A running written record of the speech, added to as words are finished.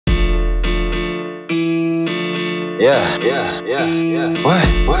From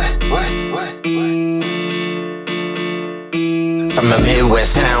a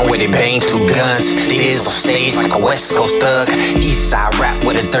Midwest town where they bang two guns. Diz on stage like a West Coast thug. East side rap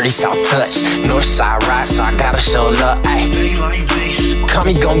with a dirty South touch. North side ride, so I gotta show love. Ayy, call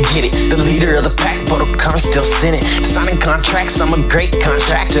me gon' get it. The leader of the pack, but I'm still sinning. Signing contracts, I'm a great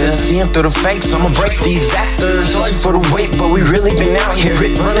contractor. Seeing through the fakes, I'ma break these actors. Sorry for the wait, but we really been out here.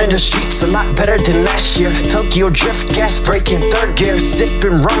 Running the streets a lot better than last year. Tokyo drift, gas breaking third gear.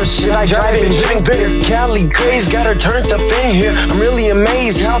 Sipping rum, shit, I drive and drink beer. Cali Crazed got her turned up in here. I'm really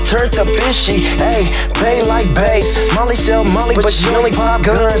amazed how turned up is she. Ayy, bay like bass. Molly sell Molly, but she only pop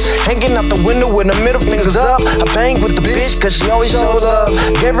guns. Hanging out the window with her middle fingers up. I bang with the bitch cause she always shows up.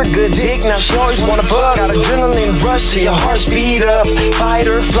 Gave her good dick, now she always wanna fuck. Got adrenaline rush till your heart speed up. Fight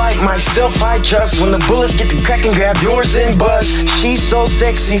or flight, myself I trust. When the bullets get to cracking, grab yours and bust. She's so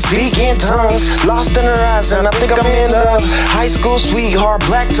sexy, speaking tongues. Lost in her eyes and I think I'm in love. High school sweetheart,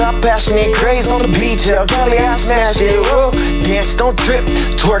 black top, passionate, crazed on the beat. Tell Cali I smashed it, whoa. Dance, don't trip,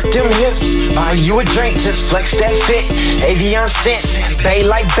 twerk them hips. Buy you a drink, just flex that fit. Avion scent, bay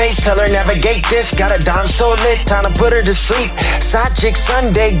like bass. Tell her navigate this. Got a dime so lit, time to put her to sleep. Side chick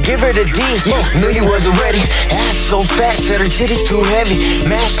Sunday, give her the D. Knew you wasn't ready. Ass so fat, said her titties too heavy.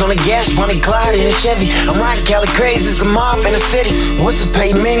 Mashed on the gas, Bonnie Clyde in a Chevy. I'm riding Cali Crazed, it's a mob in the city. What's a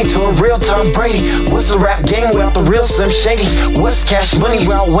paid mini to a real Tom Brady? What's a rap game without the real Slim Shady? What's cash money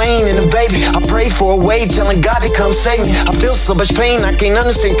without Wayne and the baby? I pray for a way, telling God to come save me. I feel so much pain, I can't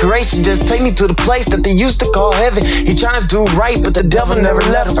understand creation. Just take me to the place that they used to call heaven. He trying to do right, but the devil never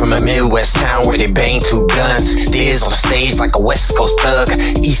left him. From a Midwest town where they bang two guns. Diz on stage like a West Coast thug.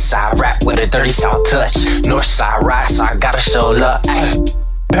 East side rap with a dirty South touch. North side ride, so I gotta show love. Ay.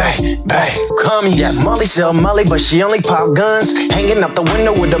 Bang, bang, call me. Yeah, Molly sell Molly, but she only pop guns. Hanging out the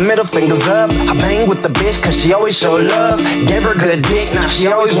window with the middle fingers up. I bang with the bitch cause she always show love. Gave her good dick, now she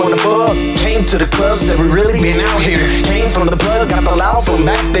always wanna fuck. Came to the club, said we really been out here. Came from the plug, got the loud from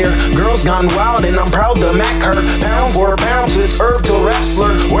back there. Girls gone wild and I'm proud to mac her. Pound for a pound, twist herb to a rap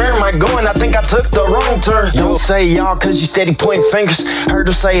slur. Where am I going? I think I took the wrong turn. Don't say y'all cause you steady pointing fingers. Heard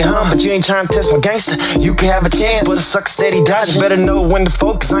her say but you ain't trying to test my gangster. You can have a chance, but a sucker steady dodging. Better know when to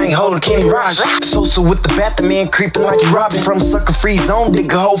focus. Cause I ain't holding Kenny Raj. Sosa with the bat, the man creeping like you robbing. From a sucker free zone,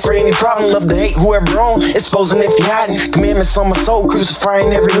 dig a hole for any problem. Love to hate whoever on, exposing if you hiding. Commandments on my soul,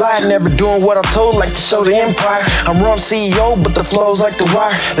 crucifying every lie. Never doing what I'm told, like to show the empire. I'm wrong CEO, but the flow's like the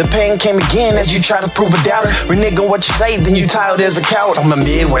wire. The pain came again as you try to prove a doubter. Reneging what you say, then you titled as a coward. From a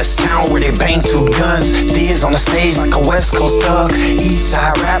Midwest town where they bang two guns. Diz on the stage like a West Coast thug. East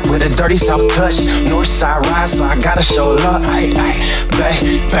side rap with a dirty South touch. North side ride, so I gotta show love. Ay, ay, bay,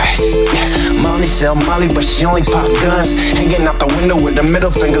 bay. Yeah, Molly sell Molly, but she only pop guns. Hanging out the window with the middle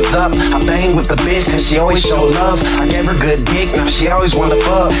fingers up. I bang with the bitch cause she always show love. I gave her good dick, now she always wanna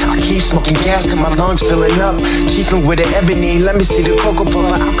fuck. I keep smoking gas cause my lungs filling up. Chiefin' with the ebony, let me see the cocoa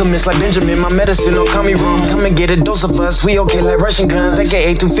puff. I alchemist like Benjamin, my medicine don't call me wrong. Come and get a dose of us, we okay like Russian guns.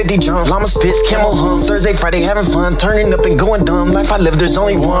 AKA 250 drums, llama spits, camel hums. Thursday, Friday having fun, turning up and going dumb. Life I live, there's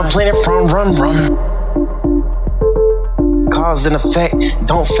only one, playing it from rum. Cause and effect,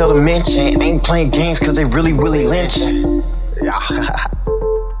 don't feel the mention. Ain't playing games cause they really lynching.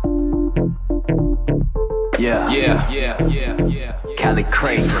 Yeah. Cali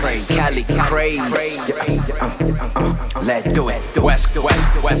Crazed. Cali Crazed. Let's do it. West Coast,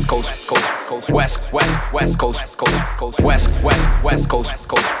 West Coast,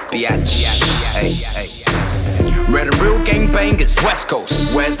 biatch. Hey. Red and real gangbangers, West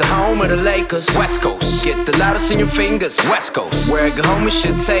Coast. Where's the home of the Lakers? West Coast. Get the loudest in your fingers, West Coast. Where a good homie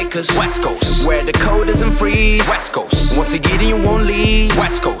should take us, West Coast. Where the code doesn't freeze, West Coast. Once you get in, you won't leave,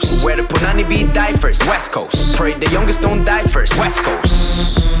 West Coast. Where the punani beat die first, West Coast. Pray the youngest don't die first, West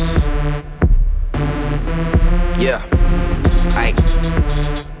Coast. Yeah, ayy,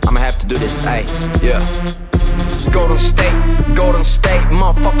 I'ma have to do this, ayy, yeah. Golden State,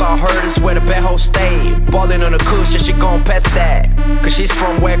 motherfucker, I heard it's where the bad hoes stay. Ballin' on the kush, yeah, she gon' pass that. Cause she's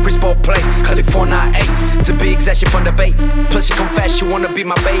from where Chris Paul play, California, ayy. To be exact, she from the Bay. Plus she confess she wanna be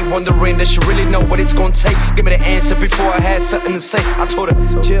my babe. Wondering does she really know what it's gon' take. Give me the answer before I had something to say. I told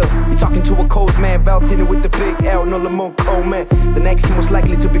her, chill, you talking to a cold man. Valentino with the big L, no Lamont Cold man. The next most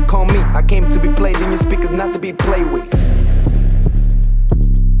likely to become me. I came to be played in your speakers, not to be played with.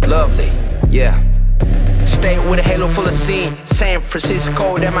 Lovely, yeah. Stay with a halo full of scene. San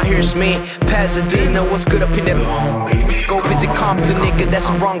Francisco, that my here's me. Pasadena, what's good up in that? Go visit Compton, nigga, that's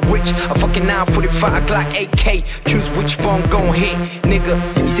a wrong rich. A fucking 945 Glock AK. Choose which phone gon' hit, nigga.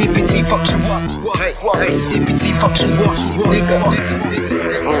 CPT fucks you up. Hey, CPT fucks you up, nigga.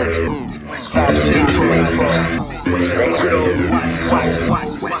 South Central, good old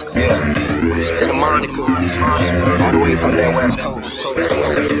Santa Monica, all the way from that West Coast,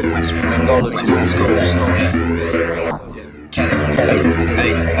 Angola to West Coast.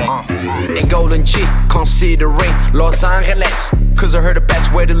 Angolan G, considering Los Angeles. Cause I heard the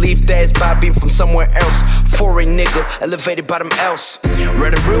best way to leave there is by being from somewhere else. Foreign nigga, elevated by them else. Where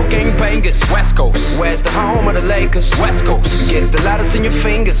the real gangbangers, West Coast. Where's the home of the Lakers, West Coast. Get the lighters in your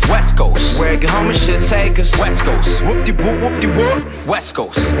fingers, West Coast. Where get home and shit take us, West Coast. Whoop-de-whoop, whoop-de-whoop, West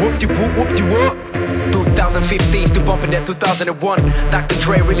Coast. Whoop-de-whoop, whoop-de-whoop. 2015, still bumping that 2001. Dr.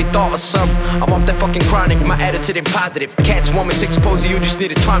 Dre really thought of some. I'm off that fucking chronic, my attitude ain't positive. Cats want me to expose you, just need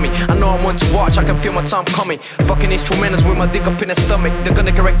to try me. I know I'm one to watch, I can feel my time coming. Fucking instrumentals with my dick up in the stomach. They're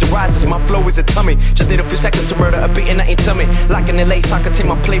gonna correct the rises, my flow is a tummy. Just need a few seconds to murder a beat and nothing to me. Like in LA, so I can take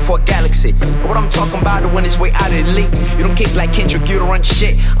my play for a galaxy. What I'm talking about is when it's way out of the league. You don't kick like Kendrick, you don't run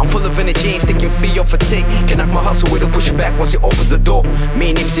shit. I'm full of energy, ain't sticking feet or fatigue. Can knock my hustle with a push it back once it opens the door. Me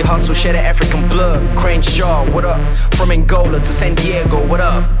and Nipsey hustle, share the African blood. Crenshaw, what up? From Angola to San Diego, what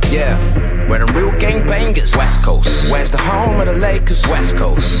up? Yeah, where them real gangbangers, West Coast. Where's the home of the Lakers, West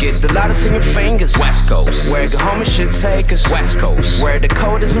Coast. Get the lighters in your fingers, West Coast. Where the home should take us, West Coast. Where the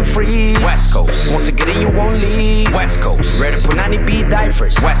code isn't free, West Coast. Once you get in, you won't leave, West Coast. Where the Punani be die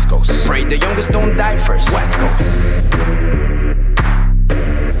first, West Coast. Pray the youngest don't die first, West Coast.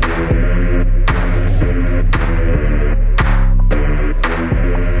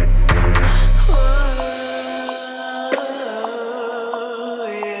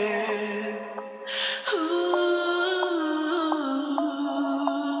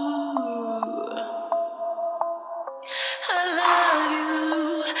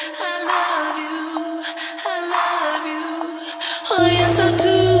 Oh yes I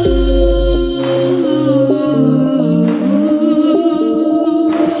do.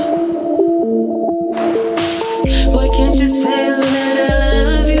 Why can't you tell that I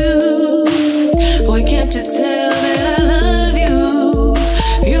love you? Why can't you tell that I love you?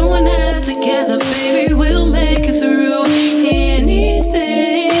 You and I together, baby, we'll make it through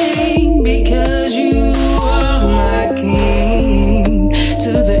anything. Because you are my king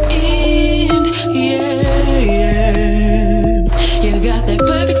to the end, yeah, yeah. You got that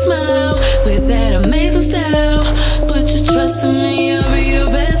perfect smile with that amazing style. Put your trust in me, I'll be your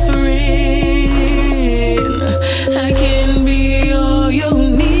best friend. I can be all you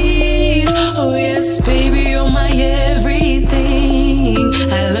need. Oh yes, baby, you're my everything.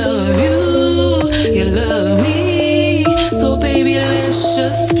 I love you, you love me. So baby, let's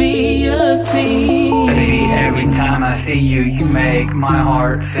just be a team. Baby, every time I see you, you make my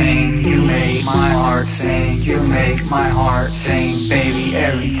heart sing. You make my heart sing. You make my heart sing. Baby,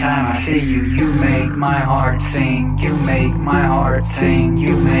 every time I see you, you make my heart sing. You make my heart sing.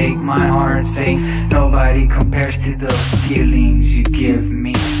 You make my heart sing. Nobody compares to the feelings you give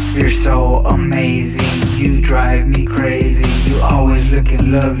me. You're so amazing. You drive me crazy. You always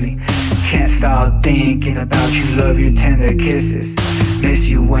looking lovely. Can't stop thinking about you. Love your tender kisses. Miss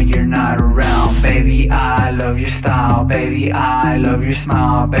you when you're not around. Baby, I love your style. Baby, I love your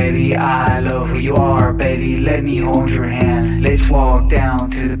smile. Baby, I love who you are. Baby, let me hold your hand. Let's walk down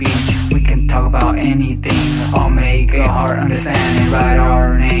to the beach. We can talk about anything. I'll make a heart understand and write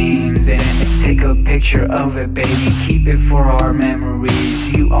our names in it. Take a picture of it, baby. Keep it for our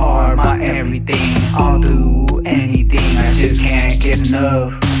memories. You are my everything. I'll do anything. I just can't get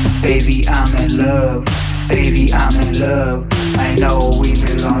enough. Baby, I'm in love. Baby, I'm in love. I know we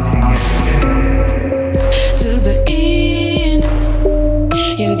belong together. To the end.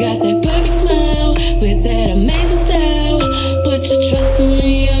 You got that perfect smile with that amazing style. Put your trust in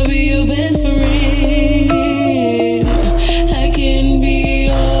me, I'll be your best friend. I can be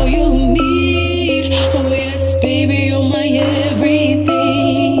all you need. Oh yes, baby, you're my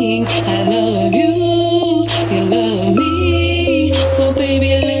everything. I love you, you love me. So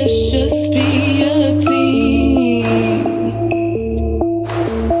baby, let's just be a team.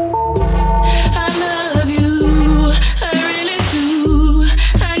 I love you, I really do.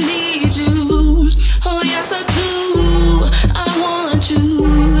 I need you, oh yes I do. I want you,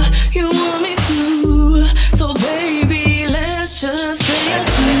 you want me too. So baby, let's just say I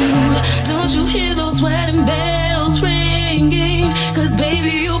do. Don't you hear those wedding bells ringing? Cause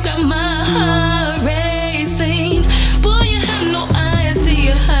baby, you got my heart racing. Boy, you have no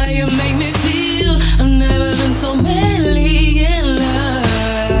idea how you make me feel. I've never been so madly in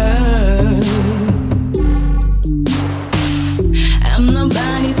love. I'm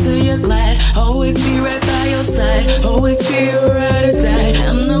nobody till you're glad. Always be right by your side. Always be your ride or die.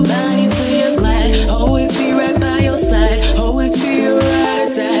 I'm nobody till you're glad. Always be right by your side. Always be your ride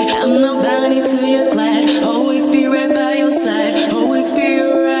or die. I'm nobody.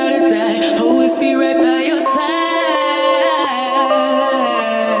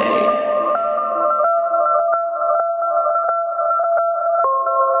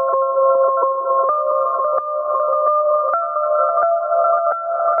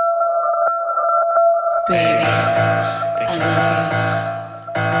 Baby, I love you.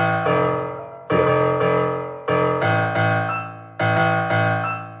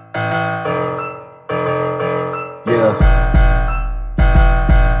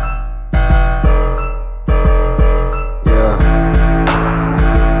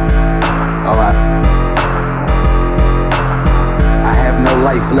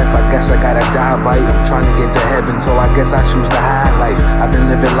 Left, I guess I gotta die right. I'm trying to get to heaven, so I guess I choose the high life. I've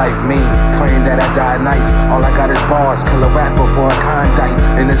been living life mean, praying that I die nights. All I got is bars, kill a rapper for a Klondike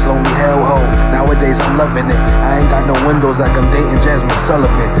in this lonely hellhole. Nowadays I'm loving it. I ain't got no windows like I'm dating Jasmine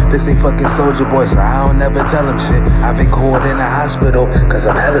Sullivan. This ain't fucking Soldier Boy, so I don't never tell him shit. I've been caught in a hospital, cause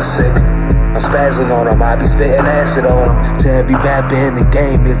I'm hella sick. I'm spazzing on them, I be spitting acid on them. To every rapper in the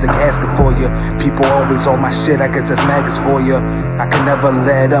game, here's the casket for you. People always on my shit, I guess that's maggots for you. I can never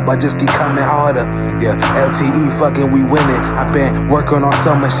let up, I just keep coming harder. Yeah, LTE fucking, we winning. I've been working on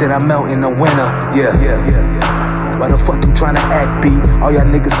summer shit, I melt in the winter. Yeah. Why the fuck you tryna act, B? All y'all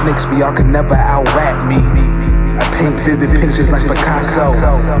niggas snakes, but y'all can never out-rap me. I paint vivid pictures like Picasso.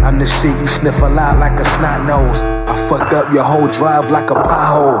 I'm the shit you sniff a lot like a snot nose. I fuck up your whole drive like a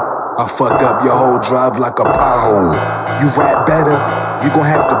pothole. I fuck up your whole drive like a pothole. You rap better, you gon'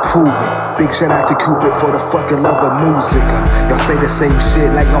 have to prove it. Big shout out to Cupid for the fucking love of music. Y'all say the same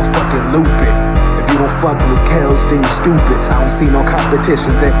shit like y'all fucking looping. If you don't fuck with Kels, then you stupid. I don't see no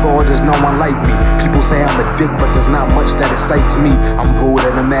competition, therefore there's no one like me. People say I'm a dick, but there's not much that excites me. I'm rude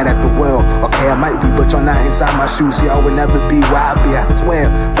and I'm mad at the world. Okay, I might be, but y'all not inside my shoes. Y'all will never be where I be, I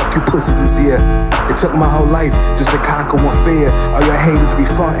swear. Fuck you pussies this year. It took my whole life just to conquer one fear. All your haters be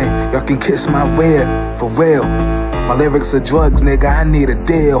frontin', y'all can kiss my rear. For real. My lyrics are drugs, nigga, I need a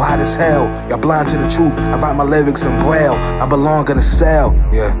deal. Hot as hell, y'all blind to the truth. I write my lyrics in braille, I belong in a cell.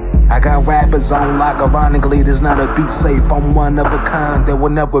 Yeah, I got rappers on lock, ironically there's not a beat safe. I'm one of a kind, there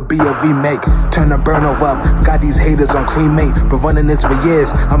will never be a remake. Turn the burner up, got these haters on cremate. Been running this for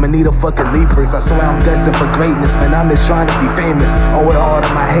years, I'ma need a fucking lead praise. I swear I'm destined for greatness, man, I'm just trying to be famous. Owe it all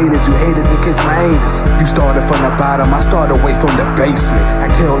to my haters, you hated to kiss my anus. You started from the bottom, I started way from the basement.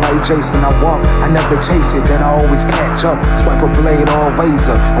 I kill like Jason, I walk, I never chase it, then I always catch up. Swipe a blade or a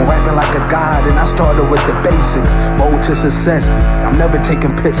razor, I'm rapping like a god and I started with the basics. Road to success, I'm never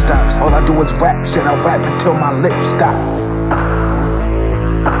taking pit stops. All I do is rap shit, I rap until my lips stop.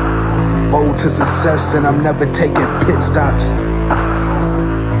 Road to success and I'm never taking pit stops.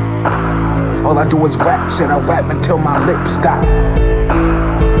 All I do is rap shit, I rap until my lips stop.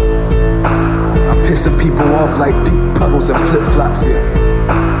 I'm pissing people off like deep puddles and flip-flops, yeah.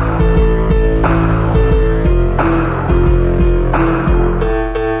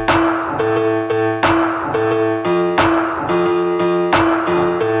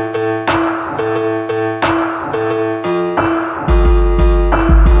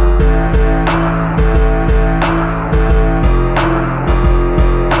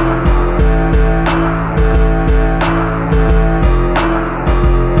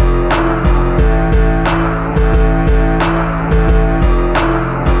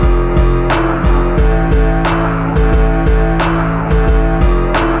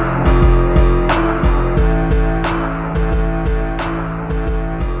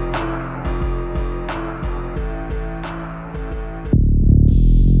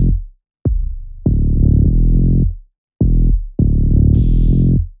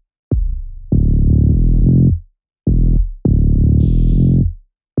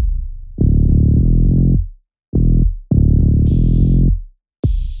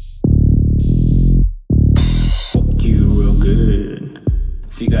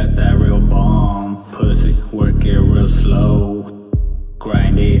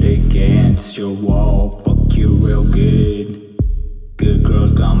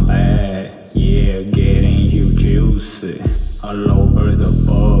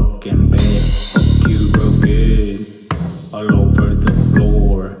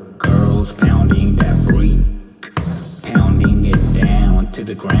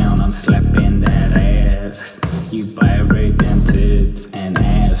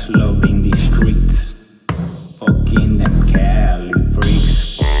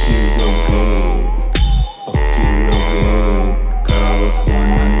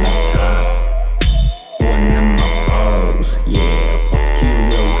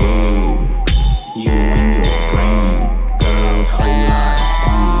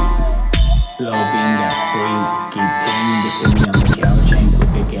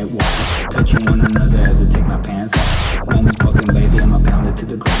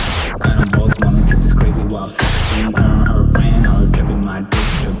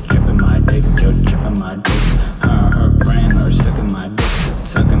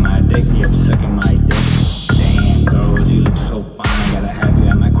 Sucking my dick, yep, sucking my dick.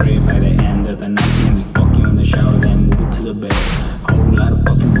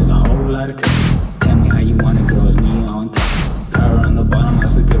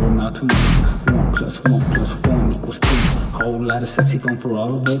 got a sexy phone for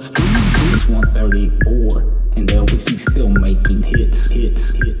all of us. It's 134, and LBC still making hits.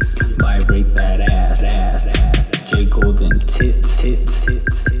 Vibrate that ass. J. Golden tits.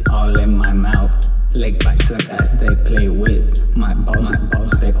 All in my mouth, leg by suck as they play with my balls,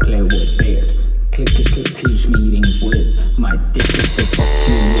 they play with theirs. Click, teach meeting with my dick. Say fuck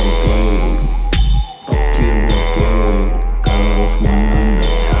you real good. Fuck you real good. Girls, one on the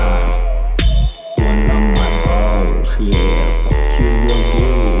top, one on my balls, yeah. Fuck you real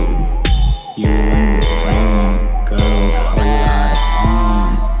good. You and your friend, girls, whole lot of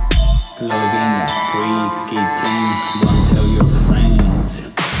fun. Loving that freaky thing. Run tell your friends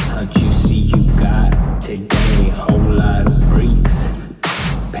how juicy you got today. Whole lot of freaks.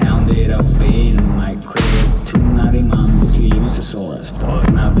 Pound it up in my crib. 2 naughty mamas leave us sore as fuck.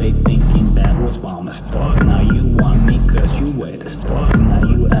 Now they thinking that was bomb as fuck. Now you want me cause you wet as fuck. Now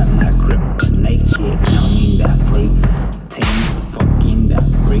you at my crib naked. Pounding that freak. Team fucking that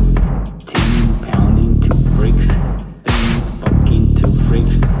freak. Team pounding 2 freaks. Team fucking 2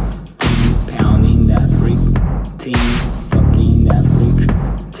 freaks. Team pounding that freak. Team fucking that freak.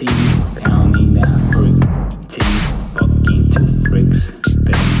 Team pounding that freak. Team fucking 2 freaks.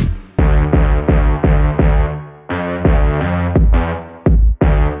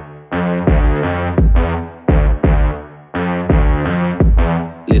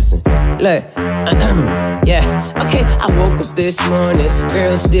 Listen, look, yeah, okay, I woke up this morning,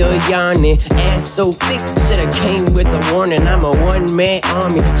 girl still yawning, ass so thick, shoulda came with a warning. I'm a one-man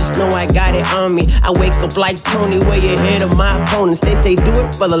army, just know I got it on me. I wake up like Tony, way ahead of my opponents. They say do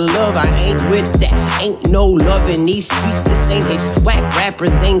it for the love, I ain't with that. Ain't no love in these streets, this ain't hits. Whack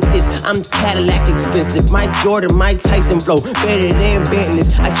rappers ain't this, I'm Cadillac expensive. My Jordan, Mike Tyson flow, better than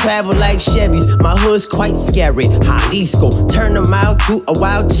Bentleys. I travel like Chevys, my hood's quite scary. Jalisco, turn them out to a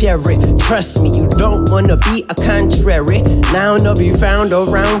wild cherry. Trust me, you don't wanna be a contrary. Now to be found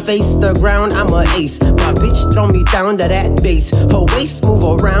around, face the ground, I'm a ace. My bitch throw me down to that base. Her waist move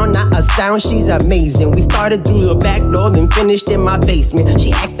around, not a sound, she's amazing. We started through the back door, then finished in my basement.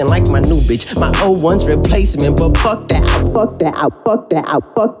 She acting like my new bitch, my old one's replacement. But fuck that, I fuck that.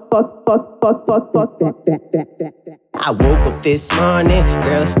 I woke up this morning,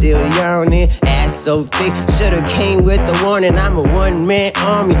 girl still yawning, ass so thick, shoulda came with the warning. I'm a one-man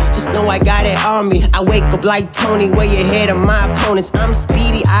army, just know I got it on me. I wake up like Tony, way ahead of my opponents. I'm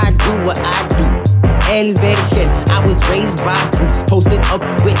speedy, I do what I do. El Vergel, I was raised by Bruce, posted up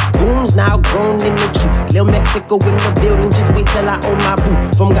with goons, now grown in the troops. Lil Mexico in the building, just wait till I own my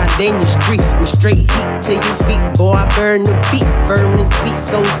boot. From Gardenia Street, with straight heat to your feet. Boy, I burn the beat, firm and sweet,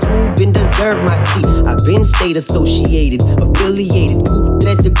 so smooth and deserve my seat. I've been state associated, affiliated,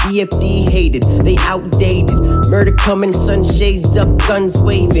 That's a BFD hated, they outdated. Murder coming, sunshades up, guns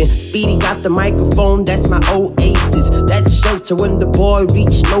waving. Speedy got the microphone, that's my oasis. That's shelter when the boy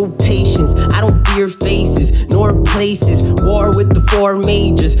reach no patience. I don't fear faces, nor places. War with the 4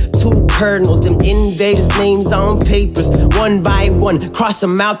 majors, 2 colonels, them invaders' names on papers. One by one, cross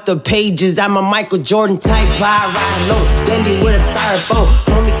them out the pages. I'm a Michael Jordan type, I ride alone. Delhi with a styrofoam,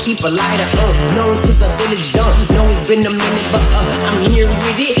 homie keep a lighter, known to the village done. Know it's been a minute, but I'm here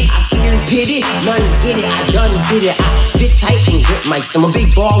with it. I fear pity, none get it, I done did it. I spit tight and grip mics, I'm a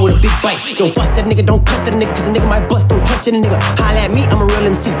big ball with a big bite. Yo, bust that nigga, don't cuss that nigga, cause a nigga might bust, don't trust that nigga. Holla at me, I'm a real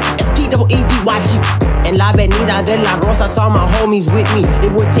MC, SPEEDYG. En la avenida de la Rosa, saw my homies with me.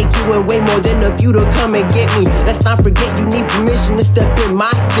 It would take you in way more than a few to come and get me. Let's not forget you need permission to step in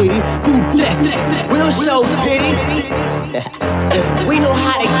my city. We don't show pity. We know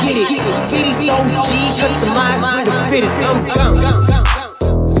how to get it. Speedy so G, cut the lines with the fitted.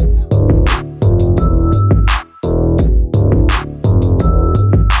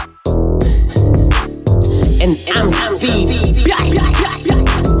 And I'm speedy.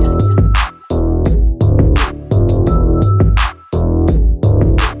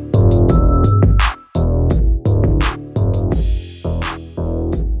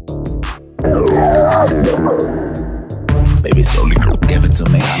 Baby, slowly give it to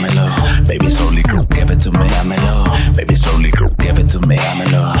me, I'm in love. Baby, slowly give it to me, I'm in love. Baby, slowly give it to me, I'm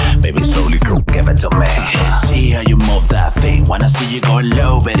in love. Baby, slowly give it to me. See how you move that thing. Wanna see you go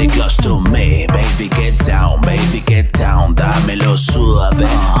low, very close to me. Baby, get down, dámelo suave,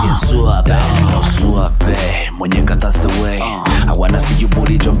 bien suave, dámelo suave. Muñeca, that's the way. I wanna see you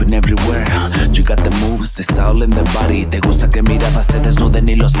booty jumping everywhere. You got the moves, the soul in the body. Te gusta que miradas te desnuden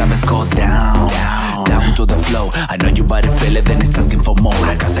y lo sabes. Go down, down to the flow. I know you body feel it, then it's asking for more.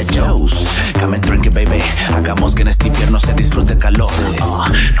 I got the juice, come and drink it, baby. Hagamos que en este invierno se disfrute el calor.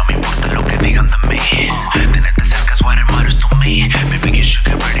 No me importa lo que digan de mí. Tenerte cerca is what it matters to me. Baby, you should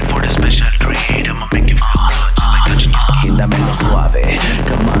get ready for the special treat. I'ma make you feel good just by touching your skin. Dámelo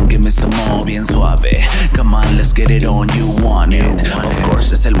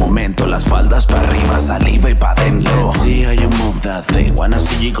momento, las faldas para arriba, saliva y pa' dentro. Let's see how you move that thing. Wanna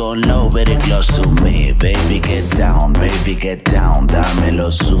see you go low, very close to me. Baby, get down,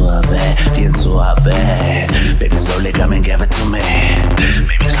 dámelo suave, bien suave. Baby, slowly come and give it to me.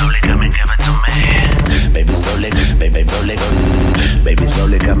 Baby, slowly come and give it to me. Baby, slowly, baby,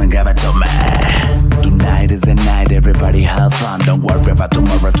 slowly come and give it to me. Tonight is the night, everybody have fun. Don't worry about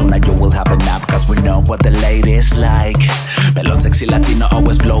tomorrow, tonight you will have enough. Cause we know what the ladies like. Pelon sexy Latino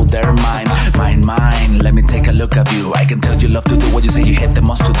always blow their mind. Mine, let me take a look at you. I can tell you love to do what you say you hate the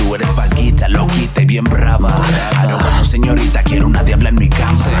most to do. Eres vaguita, loquita y bien brava. Pero bueno señorita, quiero una diabla en mi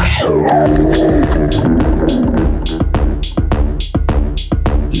cama.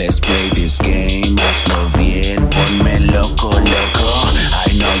 Let's play this game, hazlo bien, ponme loco, loco.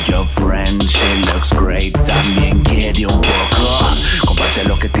 I know your friend, she looks great, también quiere un poco. Comparte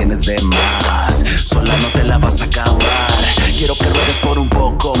lo que tienes de más, sola no te la vas a acabar. Quiero que ruedes por un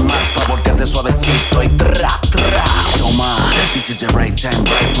poco más, pa' voltearte suavecito y tra. Toma, this is the right time,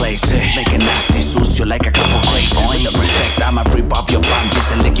 right place. Make it nasty, sucio like a couple crazy. With the respect, I'ma rip off your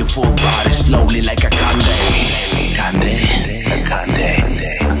panties and lick your full body slowly like a candy. Candy.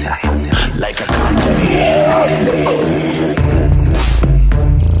 Like a candy.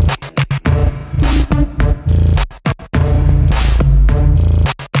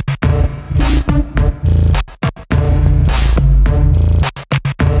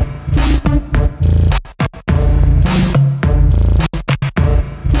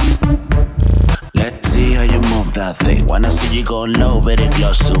 That thing. Wanna see you go low, very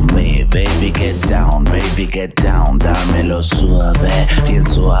close to me. Baby, get down, dámelo suave, bien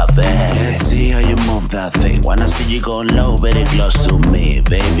suave. Let's see how you move that thing. Wanna see you go low, very close to me.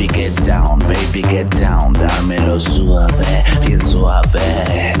 Baby, get down, dámelo suave, bien suave.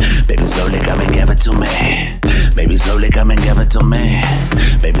 Baby, slowly come and give it to me. Baby, slowly come and give it to me.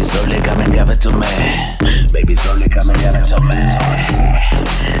 Baby, slowly come and give it to me. Baby, slowly come and give it to me.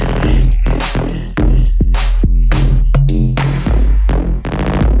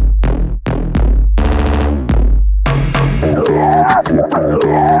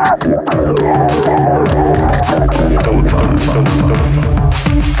 Don't